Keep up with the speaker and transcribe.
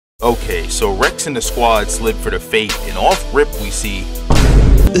Okay, so Rex and the squad slid for the fate, and off rip we see...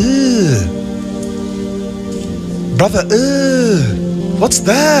 Ugh. Brother, ugh. What's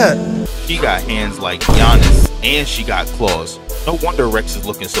that? She got hands like Giannis, and she got claws. No wonder Rex is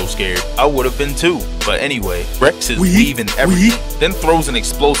looking so scared. I would have been too. But anyway, Rex is weaving everything, then throws an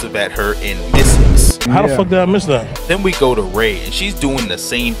explosive at her and misses. How the fuck did I miss that? Then we go to Ray, and she's doing the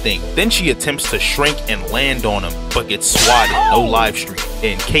same thing. Then she attempts to shrink and land on him, but gets swatted, no live stream.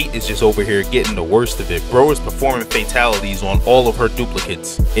 And Kate is just over here getting the worst of it. Bro is performing fatalities on all of her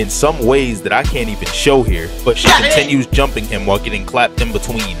duplicates in some ways that I can't even show here, but she continues jumping him while getting clapped in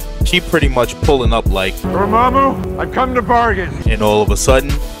between. She pretty much pulling up like, Dormammu, I've come to bargain. And all of a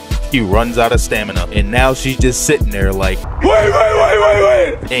sudden, he runs out of stamina. And now she's just sitting there like,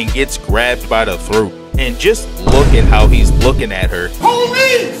 wait, and gets grabbed by the throat. And just look at how he's looking at her.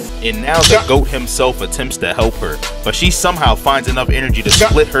 And now the GOAT himself attempts to help her, but she somehow finds enough energy to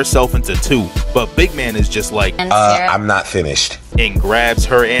split herself into two. But Big Man is just like, I'm not finished. And grabs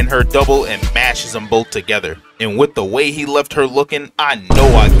her and her double and mashes them both together. And with the way he left her looking, I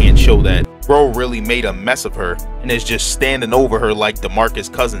know I can't show that. Bro really made a mess of her and is just standing over her like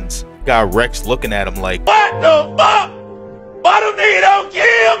DeMarcus Cousins. Got Rex looking at him like, what the fuck? Bottom nigga don't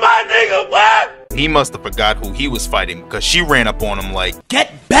kill my nigga, what? He must have forgot who he was fighting, because she ran up on him like,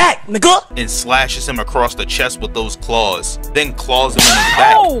 get back, nigga! And slashes him across the chest with those claws, then claws him in his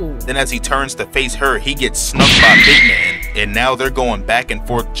back. Then as he turns to face her, he gets snuffed by Big Man, and now they're going back and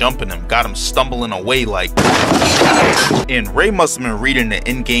forth jumping him, got him stumbling away like... And Ray must have been reading the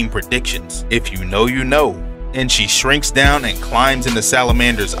in-game predictions. If you know, you know. And she shrinks down and climbs into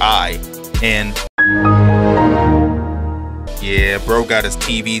Salamander's eye, and... Yeah, bro got his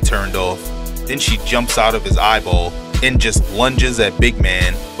TV turned off. Then she jumps out of his eyeball and just lunges at Big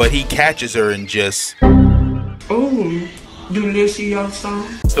Man, but he catches her and just... Oh, delicious.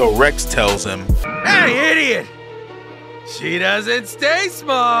 So Rex tells him, Hey, idiot! She doesn't stay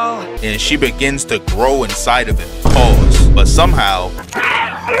small. And she begins to grow inside of him. Pause. But somehow...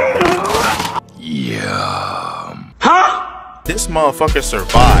 Yum. Huh? This motherfucker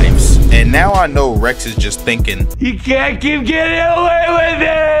survives. And now I know Rex is just thinking, he can't keep getting away with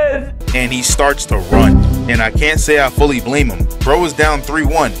this! And he starts to run. And I can't say I fully blame him. Bro is down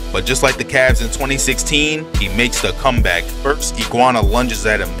 3-1, but just like the Cavs in 2016, he makes the comeback. First, Iguana lunges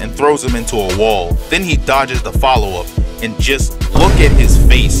at him and throws him into a wall. Then he dodges the follow-up. And just look at his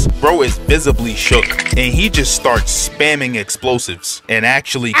face. Bro is visibly shook. And he just starts spamming explosives and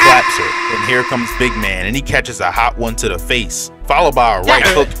actually claps her. And here comes Big Man, and he catches a hot one to the face, followed by a right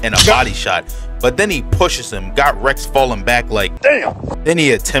hook and a body shot. But then he pushes him, got Rex falling back like, damn. Then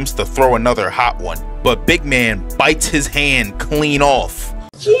he attempts to throw another hot one, but Big Man bites his hand clean off.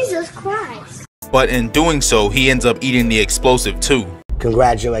 Jesus Christ. But in doing so, he ends up eating the explosive too.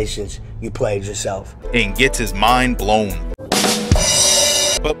 Congratulations, you played yourself. And gets his mind blown.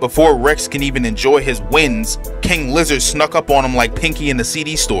 But before Rex can even enjoy his wins, King Lizard snuck up on him like Pinky in the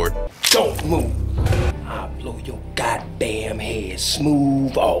CD store. Don't move. I'll blow your goddamn head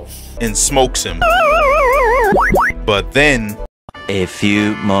smooth off. And smokes him. But then... A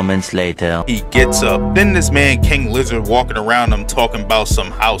few moments later, he gets up. Then this man King Lizard walking around him talking about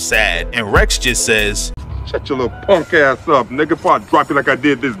some how sad. And Rex just says, shut your little punk ass up, nigga, before I drop you like I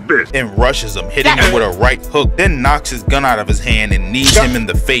did this bitch. And rushes him, hitting him with a right hook. Then knocks his gun out of his hand and knees him in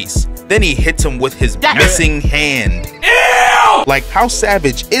the face. Then he hits him with his missing hand. Ew! Like, how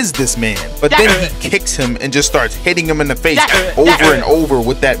savage is this man? But then he kicks him and just starts hitting him in the face over and over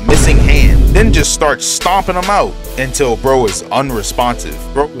with that missing hand. Then just starts stomping him out until bro is unresponsive.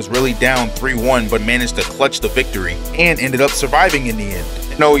 Bro was really down 3-1 but managed to clutch the victory and ended up surviving in the end.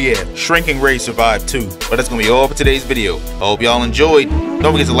 And oh yeah, Shrinking Ray survived too. But that's gonna be all for today's video. I hope y'all enjoyed.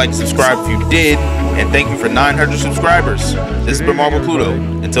 Don't forget to like and subscribe if you did. And thank you for 900 subscribers. This has been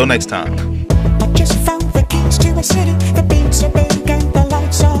MarblePluto. Until next time. I just found the keys to a city, the beats are big and the lights